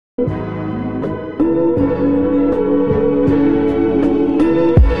Hey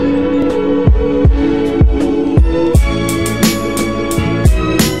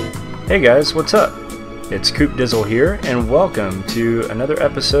guys, what's up? It's Coop Dizzle here, and welcome to another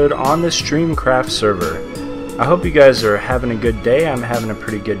episode on the StreamCraft server. I hope you guys are having a good day. I'm having a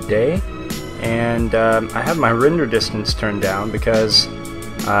pretty good day, and I have my render distance turned down because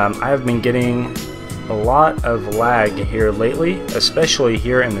I have been getting a lot of lag here lately, especially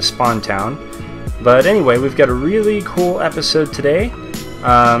here in the spawn town. But anyway, we've got a really cool episode today.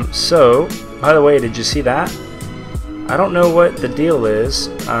 So, by the way, did you see that? I don't know what the deal is,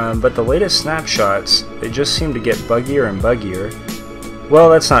 but the latest snapshots, they just seem to get buggier and buggier. Well,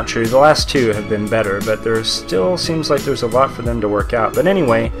 that's not true. The last two have been better, but there still seems like there's a lot for them to work out. But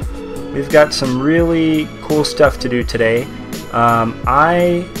anyway, we've got some really cool stuff to do today.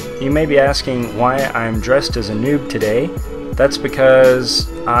 You may be asking why I'm dressed as a noob today. That's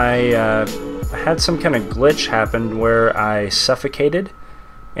because I had some kind of glitch happen where I suffocated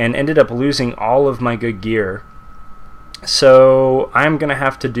and ended up losing all of my good gear. So I'm going to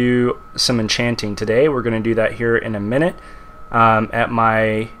have to do some enchanting today. We're going to do that here in a minute at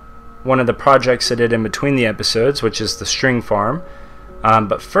one of the projects I did in between the episodes, which is the string farm.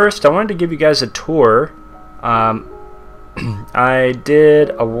 But first I wanted to give you guys a tour. I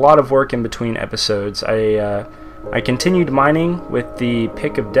did a lot of work in between episodes. I continued mining with the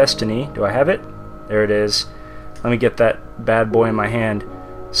Pick of Destiny. Do I have it? There it is. Let me get that bad boy in my hand.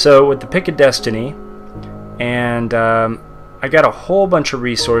 So with the Pick of Destiny, and I got a whole bunch of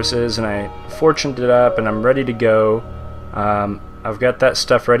resources, and I fortuned it up, and I'm ready to go. I've got that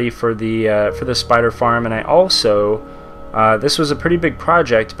stuff ready for the spider farm, and I also this was a pretty big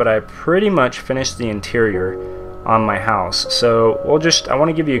project, but I pretty much finished the interior on my house. So I want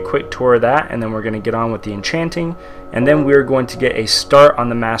to give you a quick tour of that, and then we're going to get on with the enchanting, and then we're going to get a start on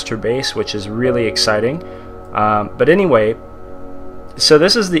the master base, which is really exciting. But anyway, so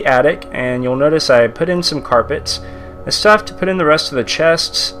this is the attic, and you'll notice I put in some carpets. I still have to put in the rest of the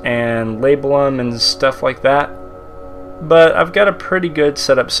chests and label them and stuff like that, but I've got a pretty good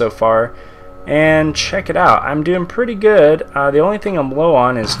setup so far, and check it out. I'm doing pretty good. The only thing I'm low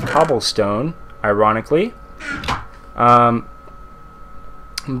on is cobblestone, ironically,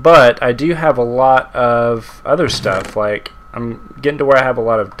 but I do have a lot of other stuff. Like, I'm getting to where I have a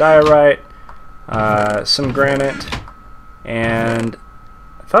lot of diorite, some granite, and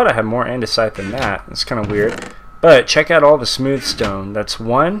I thought I had more andesite than that. It's kind of weird. But check out all the smooth stone. That's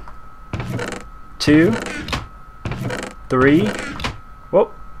 1, 2, 3,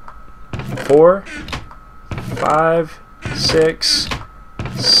 4, 5, 6,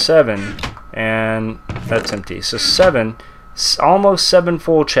 7, and that's empty. So 7, almost 7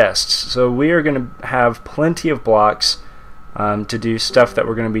 full chests. So we are going to have plenty of blocks to do stuff that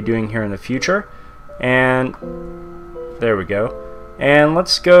we're going to be doing here in the future. And there we go. And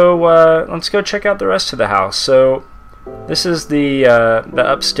let's go check out the rest of the house. So this is the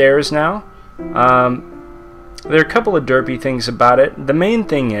upstairs now. There are a couple of derpy things about it. The main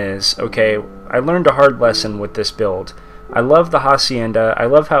thing is, okay, I learned a hard lesson with this build. I love the Hacienda. I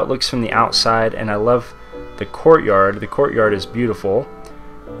love how it looks from the outside, and I love the courtyard. The courtyard is beautiful,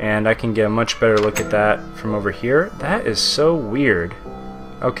 and I can get a much better look at that from over here. That is so weird.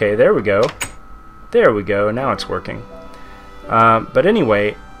 Okay, there we go. There we go. Now it's working. But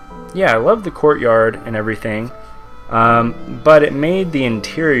anyway, yeah, I love the courtyard and everything, but it made the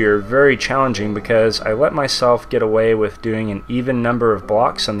interior very challenging because I let myself get away with doing an even number of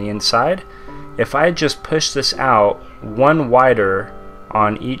blocks on the inside. If I had just pushed this out one wider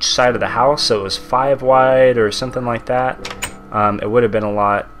on each side of the house, so it was 5 wide or something like that, it would have been a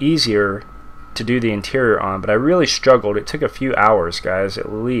lot easier to do the interior on, but I really struggled. It took a few hours, guys,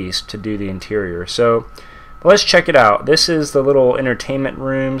 at least, to do the interior. So let's check it out. This is the little entertainment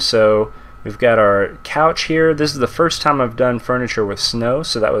room. So we've got our couch here. This is the first time I've done furniture with snow,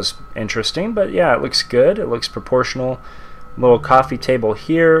 so that was interesting. But yeah, it looks good. It looks proportional. Little coffee table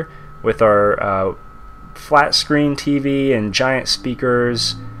here with our flat screen TV and giant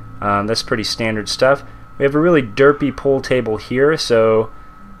speakers. That's pretty standard stuff. We have a really derpy pool table here, so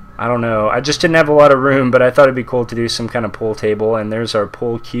I don't know. I just didn't have a lot of room, but I thought it'd be cool to do some kind of pool table. And there's our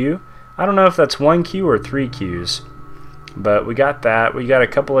pool cue. I don't know if that's 1 queue or 3 queues, but we got that. We got a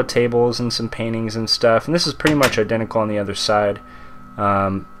couple of tables and some paintings and stuff, and this is pretty much identical on the other side.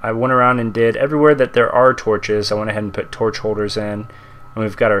 I went around and did everywhere that there are torches. I went ahead and put torch holders in, and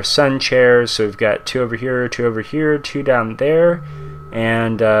we've got our sun chairs. So we've got 2 over here, 2 over here, 2 down there,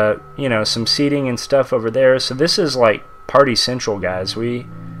 and you know, some seating and stuff over there. So this is like party central, guys. We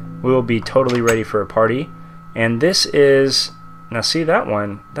will be totally ready for a party. And this is Now see that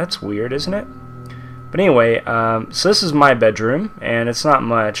one? That's weird, isn't it? But anyway, so this is my bedroom, and it's not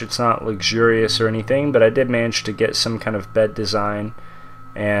much. It's not luxurious or anything, but I did manage to get some kind of bed design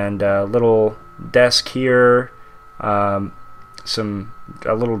and a little desk here, a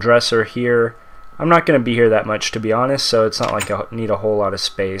little dresser here. I'm not going to be here that much, to be honest, so it's not like I need a whole lot of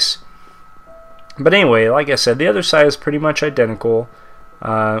space. But anyway, like I said, the other side is pretty much identical,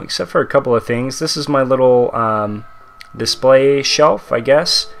 except for a couple of things. This is my little display shelf, I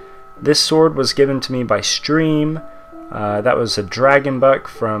guess. This sword was given to me by Stream. That was a dragon buck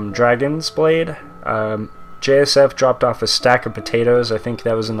from Dragon's Blade. JSF dropped off a stack of potatoes. I think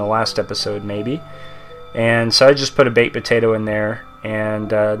that was in the last episode, maybe. And so I just put a baked potato in there.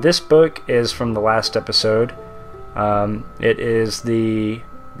 And this book is from the last episode. It is the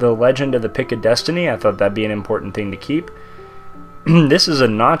Legend of the Pick of Destiny. I thought that'd be an important thing to keep. This is a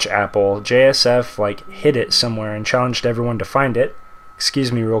notch apple. JSF like hid it somewhere and challenged everyone to find it.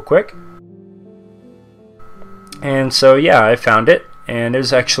 Excuse me real quick. And so yeah, I found it, and it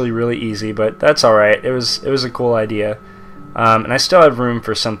was actually really easy, but that's alright. It was a cool idea. And I still have room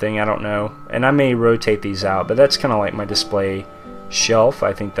for something, I don't know, and I may rotate these out, but that's kind of like my display shelf.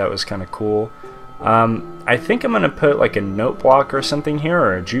 I think that was kind of cool. I think I'm gonna put like a note block or something here,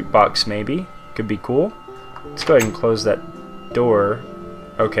 or a jukebox maybe. Could be cool. Let's go ahead and close that door.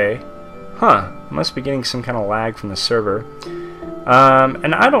 Okay. Huh, must be getting some kind of lag from the server.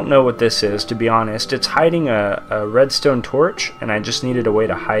 And I don't know what this is, to be honest. It's hiding a redstone torch, and I just needed a way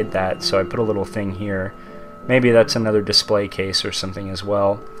to hide that, so I put a little thing here. Maybe that's another display case or something as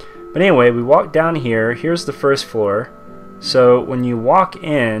well. But anyway, we walk down here. Here's the first floor. So when you walk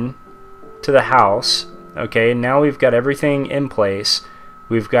in to the house, okay, now we've got everything in place.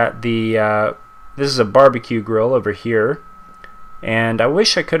 We've got the, this is a barbecue grill over here. And I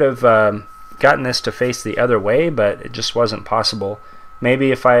wish I could have gotten this to face the other way, but it just wasn't possible.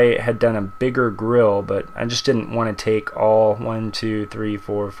 Maybe if I had done a bigger grill, but I just didn't want to take all 1, 2, 3,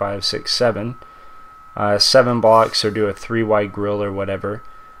 4, 5, 6, 7 blocks, or do a 3-wide grill or whatever.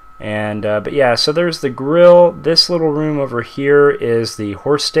 And but yeah, so there's the grill. This little room over here is the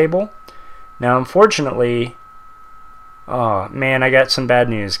horse stable. Now unfortunately, oh man, I got some bad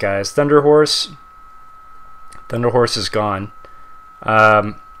news, guys. Thunder Horse is gone.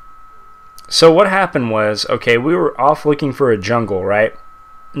 So what happened was, okay, we were off looking for a jungle, right?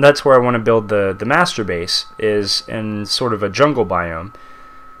 And that's where I want to build the master base, is in sort of a jungle biome.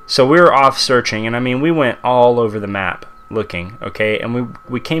 So we were off searching, and I mean, we went all over the map looking, okay? And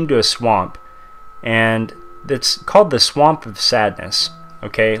we came to a swamp, and it's called the Swamp of Sadness,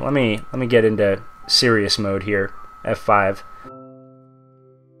 okay? Let me get into serious mode here, F5.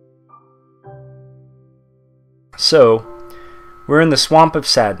 So, we're in the Swamp of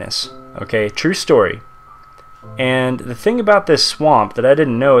Sadness. Okay, true story. And the thing about this swamp that I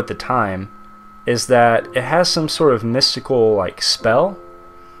didn't know at the time is that it has some sort of mystical like spell,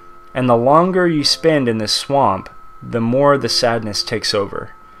 and the longer you spend in this swamp, the more the sadness takes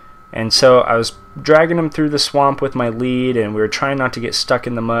over. And so I was dragging him through the swamp with my lead, and we were trying not to get stuck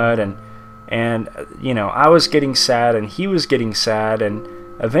in the mud, and you know, I was getting sad and he was getting sad, and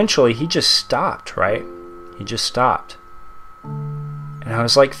eventually he just stopped, right? He just stopped. And I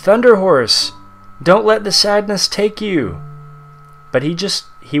was like, Thunder Horse, don't let the sadness take you. But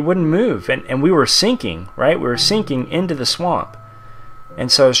he wouldn't move. And we were sinking, right? We were sinking into the swamp.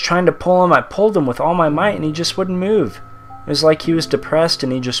 And so I was trying to pull him. I pulled him with all my might, and he just wouldn't move. It was like he was depressed,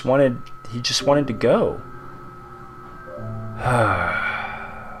 and he just wanted to go.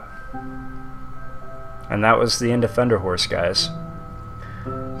 And that was the end of Thunder Horse, guys.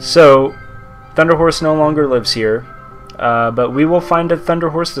 So, Thunder Horse no longer lives here. But we will find a Thunder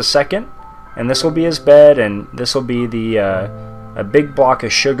Horse the second, and this will be his bed, and this will be the a big block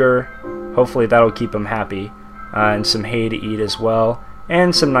of sugar. Hopefully that'll keep him happy, and some hay to eat as well,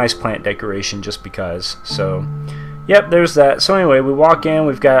 and some nice plant decoration just because. So yep, there's that. So anyway, we walk in,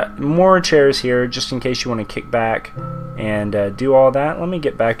 we've got more chairs here just in case you want to kick back and do all that. Let me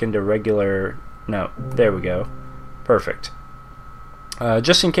get back into regular. No, there we go. Perfect.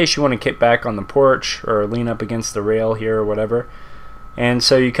 Just in case you want to kick back on the porch or lean up against the rail here or whatever. And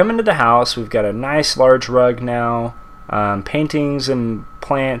so you come into the house. We've got a nice large rug now, paintings and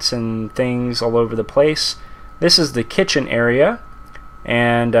plants and things all over the place. This is the kitchen area,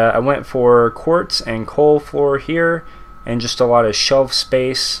 and I went for quartz and coal floor here and just a lot of shelf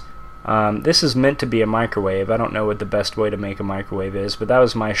space. This is meant to be a microwave. I don't know what the best way to make a microwave is, but that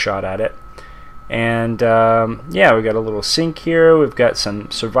was my shot at it. And yeah, we got a little sink here. We've got some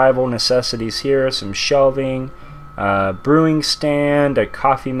survival necessities here, some shelving, brewing stand, a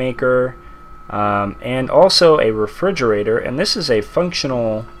coffee maker, and also a refrigerator, and this is a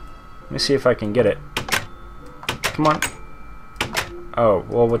functional. Let me see if I can get it. Come on. Oh,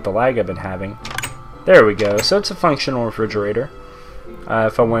 well, with the lag I've been having. There we go. So it's a functional refrigerator.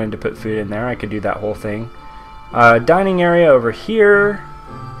 If I wanted to put food in there, I could do that whole thing. Dining area over here.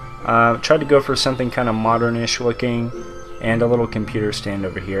 Tried to go for something kind of modernish looking, and a little computer stand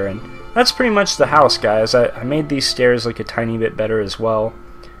over here. And that's pretty much the house, guys. I made these stairs look a tiny bit better as well.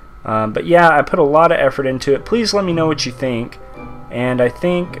 But yeah, I put a lot of effort into it. Please let me know what you think. And I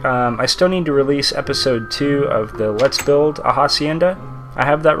think I still need to release episode 2 of the Let's Build a Hacienda. I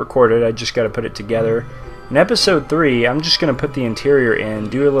have that recorded, I just got to put it together. In episode 3, I'm just going to put the interior in,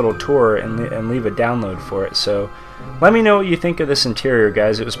 do a little tour, and leave a download for it. So let me know what you think of this interior,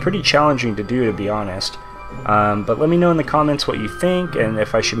 guys. It was pretty challenging to do, to be honest. But let me know in the comments what you think, and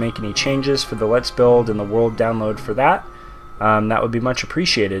if I should make any changes for the Let's Build and the world download for that. That would be much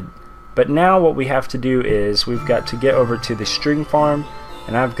appreciated. But now what we have to do is we've got to get over to the string farm,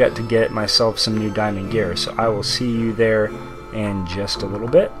 and I've got to get myself some new diamond gear. So I will see you there in just a little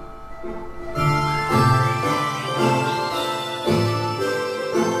bit.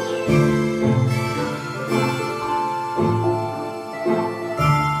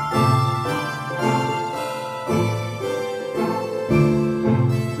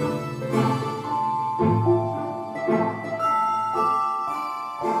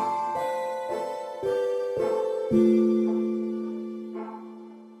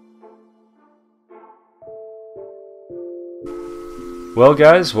 Well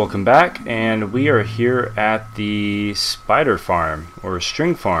guys, welcome back, and we are here at the spider farm, or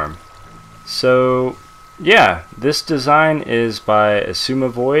string farm. So yeah, this design is by Asuma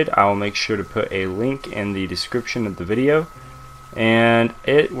Void. I will make sure to put a link in the description of the video, and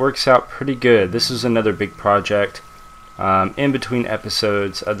it works out pretty good. This is another big project in between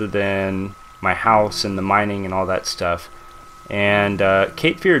episodes other than my house and the mining and all that stuff. And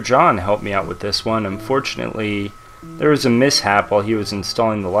Cape Fear John helped me out with this one. Unfortunately, there was a mishap while he was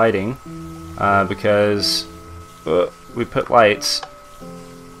installing the lighting because we put lights.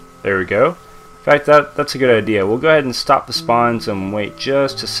 There we go. In fact, that's a good idea. We'll go ahead and stop the spawns and wait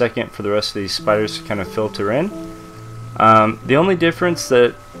just a second for the rest of these spiders to kind of filter in. The only difference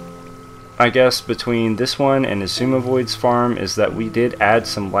that I guess between this one and Asuma Void's farm is that we did add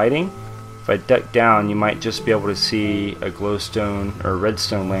some lighting. If I duck down, you might just be able to see a glowstone or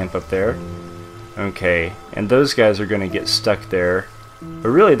redstone lamp up there. Okay, and those guys are going to get stuck there. But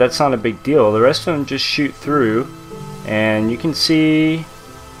really, that's not a big deal. The rest of them just shoot through, and you can see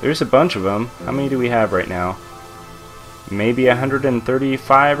there's a bunch of them. How many do we have right now? Maybe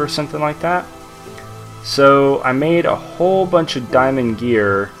 135 or something like that. So I made a whole bunch of diamond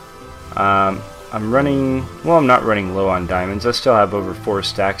gear. I'm not running low on diamonds. I still have over 4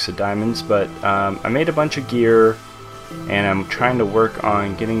 stacks of diamonds, but I made a bunch of gear, and I'm trying to work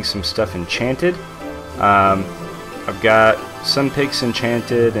on getting some stuff enchanted. I've got some picks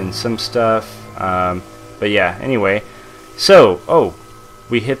enchanted and some stuff, but yeah, anyway. So,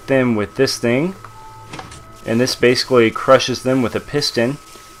 we hit them with this thing, and this basically crushes them with a piston.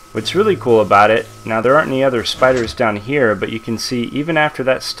 What's really cool about it, now there aren't any other spiders down here, but you can see even after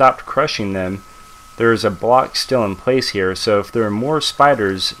that stopped crushing them, there's a block still in place here. So if there are more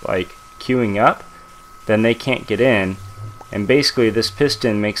spiders like queuing up, then they can't get in, and basically this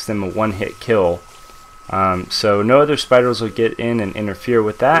piston makes them a one-hit kill. So no other spiders will get in and interfere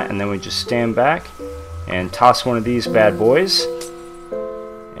with that, and then we just stand back and toss one of these bad boys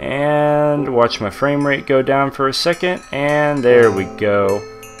and watch my frame rate go down for a second, and there we go.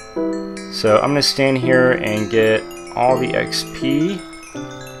 So I'm gonna stand here and get all the XP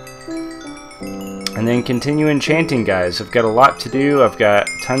and then continue enchanting, guys. I've got a lot to do. I've got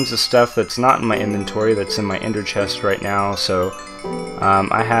tons of stuff that's not in my inventory that's in my ender chest right now, so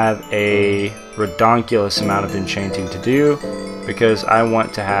I have a redonkulous amount of enchanting to do because I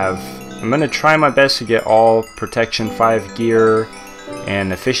want to have, I'm going to try my best to get all protection 5 gear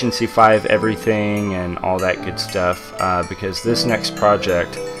and efficiency 5 everything and all that good stuff, because this next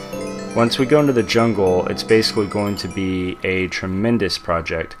project, once we go into the jungle, it's basically going to be a tremendous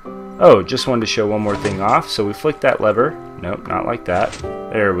project. Oh, just wanted to show one more thing off. So we flick that lever. Nope, not like that.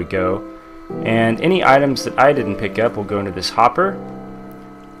 There we go. And any items that I didn't pick up will go into this hopper,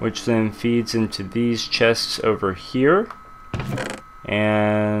 which then feeds into these chests over here.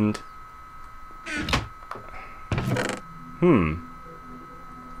 And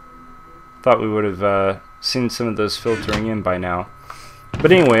thought we would have seen some of those filtering in by now.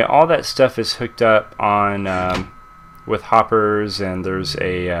 But anyway, all that stuff is hooked up on with hoppers, and there's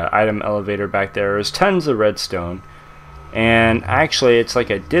a item elevator back there. There's tons of redstone, and actually it's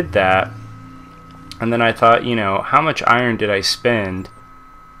like I did that And then I thought, you know, how much iron did I spend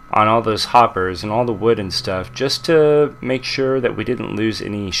on all those hoppers and all the wood and stuff just to make sure that we didn't lose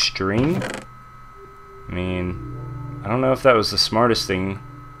any string? I mean, I don't know if that was the smartest thing.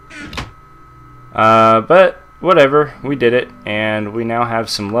 But whatever, we did it, and we now have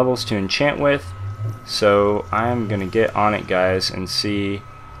some levels to enchant with. So I'm gonna get on it, guys, and see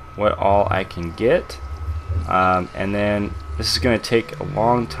what all I can get. And then this is gonna take a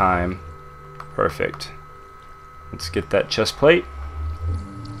long time. Perfect. Let's get that chest plate.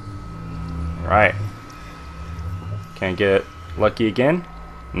 Right. Can I get lucky again?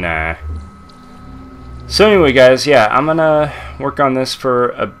 Nah. So anyway, guys, yeah, I'm gonna work on this for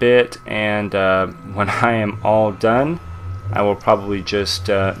a bit, and when I am all done, I will probably just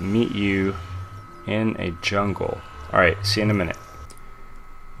meet you in a jungle. Alright, see you in a minute.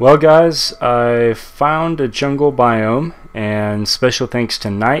 Well, guys, I found a jungle biome, and special thanks to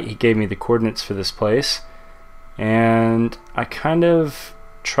Knight, he gave me the coordinates for this place. And I kind of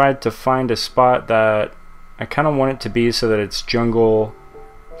tried to find a spot that I kind of want it to be so that it's jungle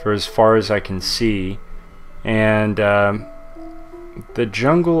for as far as I can see. And the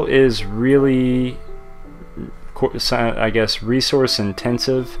jungle is really, I guess, resource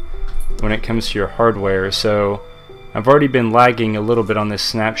intensive when it comes to your hardware. So I've already been lagging a little bit on this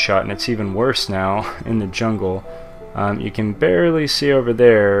snapshot, and it's even worse now in the jungle. You can barely see over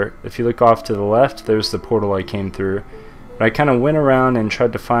there. If you look off to the left, there's the portal I came through. But I kind of went around and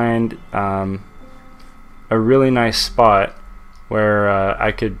tried to find a really nice spot where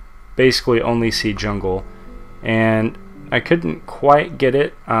I could basically only see jungle, and I couldn't quite get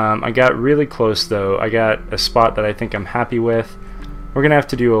it. I got really close though. I got a spot that I think I'm happy with. We're gonna have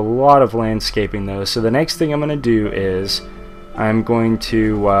to do a lot of landscaping though, so the next thing I'm gonna do is I'm going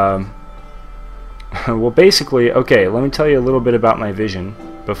to well, basically, okay, let me tell you a little bit about my vision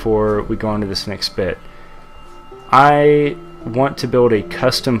before we go on to this next bit. I want to build a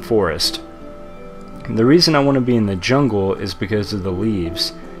custom forest. The reason I want to be in the jungle is because of the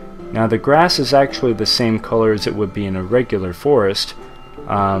leaves. Now the grass is actually the same color as it would be in a regular forest,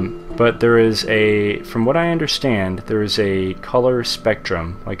 but there is a, from what I understand, there is a color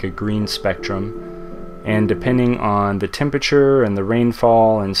spectrum, like a green spectrum, and depending on the temperature and the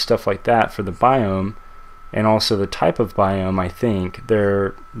rainfall and stuff like that for the biome, and also the type of biome, I think,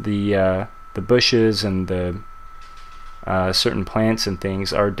 the bushes and the certain plants and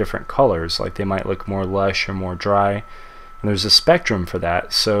things are different colors, like they might look more lush or more dry, and there's a spectrum for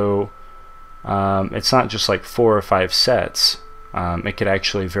that. So it's not just like 4 or 5 sets. It could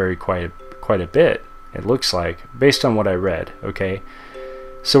actually vary quite a bit, it looks like, based on what I read. Okay,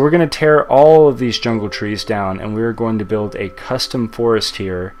 so we're going to tear all of these jungle trees down, and we're going to build a custom forest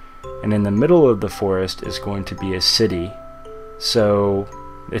here, and in the middle of the forest is going to be a city. So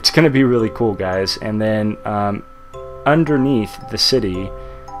it's going to be really cool, guys. And then underneath the city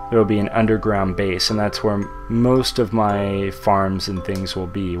there will be an underground base, and that's where most of my farms and things will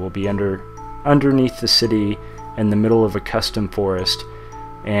be underneath the city in the middle of a custom forest.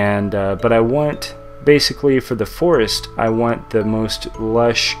 And but I want, basically for the forest, I want the most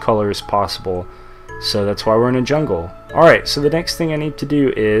lush colors possible, so that's why we're in a jungle. Alright, so the next thing I need to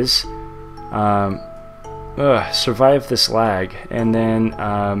do is survive this lag, and then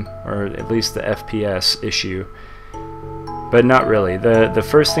or at least the FPS issue. But not really. The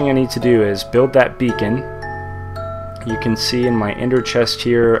first thing I need to do is build that beacon. You can see in my ender chest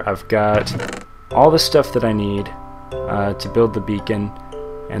here I've got all the stuff that I need to build the beacon,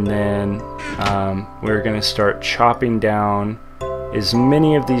 and then we're going to start chopping down as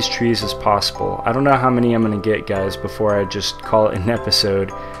many of these trees as possible. I don't know how many I'm going to get, guys, before I just call it an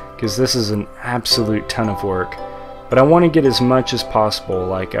episode, because this is an absolute ton of work. But I want to get as much as possible.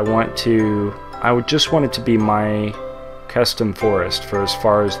 Like, I would just want it to be my custom forest for as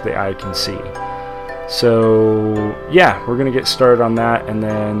far as the eye can see. So yeah, we're gonna get started on that, and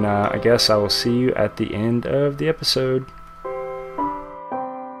then I guess I will see you at the end of the episode.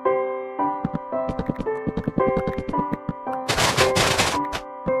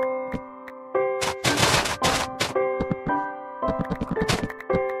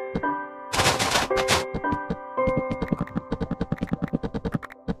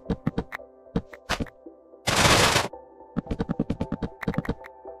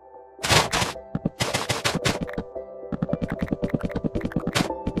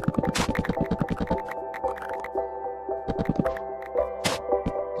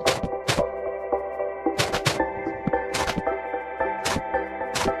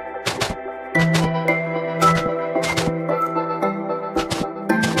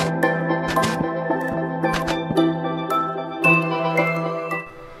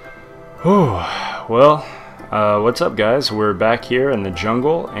 What's up guys, we're back here in the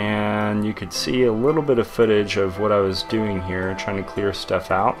jungle and you could see a little bit of footage of what I was doing here, trying to clear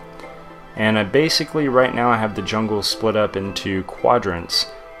stuff out. And I basically right now I have the jungle split up into quadrants.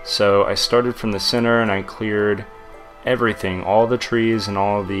 So I started from the center and I cleared everything, all the trees and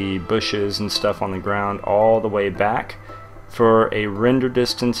all the bushes and stuff on the ground all the way back for a render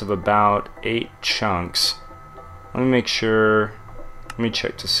distance of about 8 chunks. Let me make sure. Let me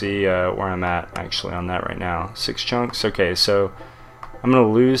check to see where I'm at actually on that right now. 6 chunks. Okay, so I'm going to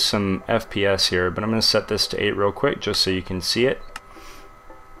lose some FPS here, but I'm going to set this to 8 real quick just so you can see it.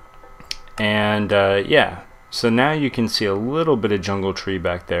 And yeah, so now you can see a little bit of jungle tree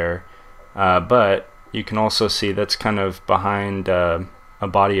back there, but you can also see that's kind of behind a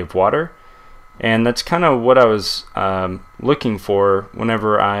body of water. And that's kind of what I was looking for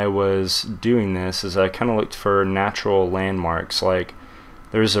whenever I was doing this, is I kind of looked for natural landmarks. Like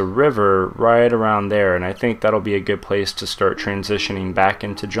there's a river right around there, and I think that'll be a good place to start transitioning back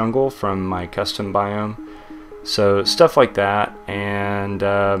into jungle from my custom biome. So stuff like that. And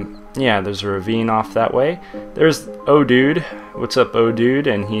yeah, there's a ravine off that way. There's Dude. What's up, Dude?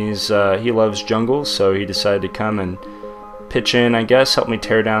 And he loves jungle, so he decided to come and pitch in, I guess, help me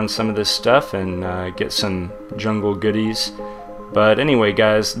tear down some of this stuff and get some jungle goodies. But anyway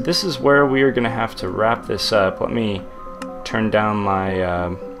guys, this is where we are gonna have to wrap this up. Let me turn down my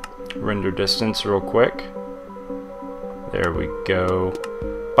render distance real quick. There we go.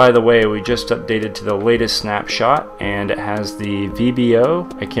 By the way, we just updated to the latest snapshot and it has the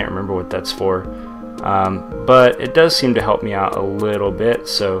VBO. I can't remember what that's for, but it does seem to help me out a little bit.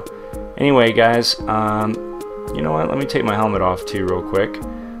 So anyway guys, you know what, let me take my helmet off too real quick.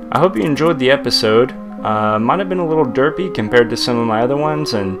 I hope you enjoyed the episode. Might have been a little derpy compared to some of my other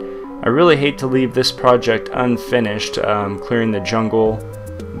ones, and I really hate to leave this project unfinished, clearing the jungle,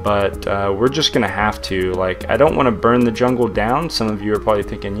 but we're just gonna have to. Like, I don't want to burn the jungle down. Some of you are probably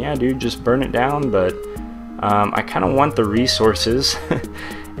thinking, yeah dude, just burn it down, but I kind of want the resources.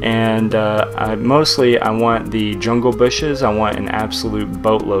 And mostly I want the jungle bushes. I want an absolute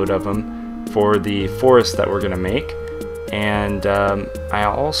boatload of them for the forest that we're gonna make. And I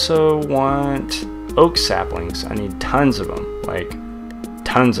also want oak saplings. I need tons of them, like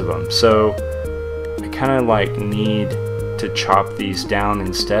tons of them. So I kind of like need to chop these down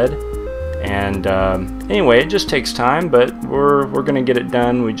instead. And anyway, it just takes time, but we're gonna get it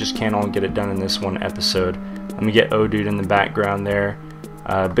done. We just can't all get it done in this one episode. Let me get Dude in the background there.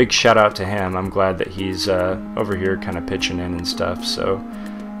 Big shout out to him. I'm glad that he's over here kind of pitching in and stuff. So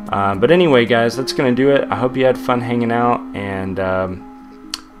but anyway guys, that's gonna do it. I hope you had fun hanging out, and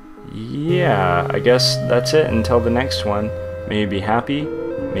yeah, I guess that's it until the next one. May you be happy,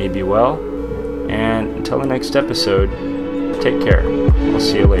 may you be well, and until the next episode, take care. I'll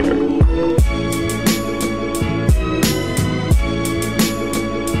see you later.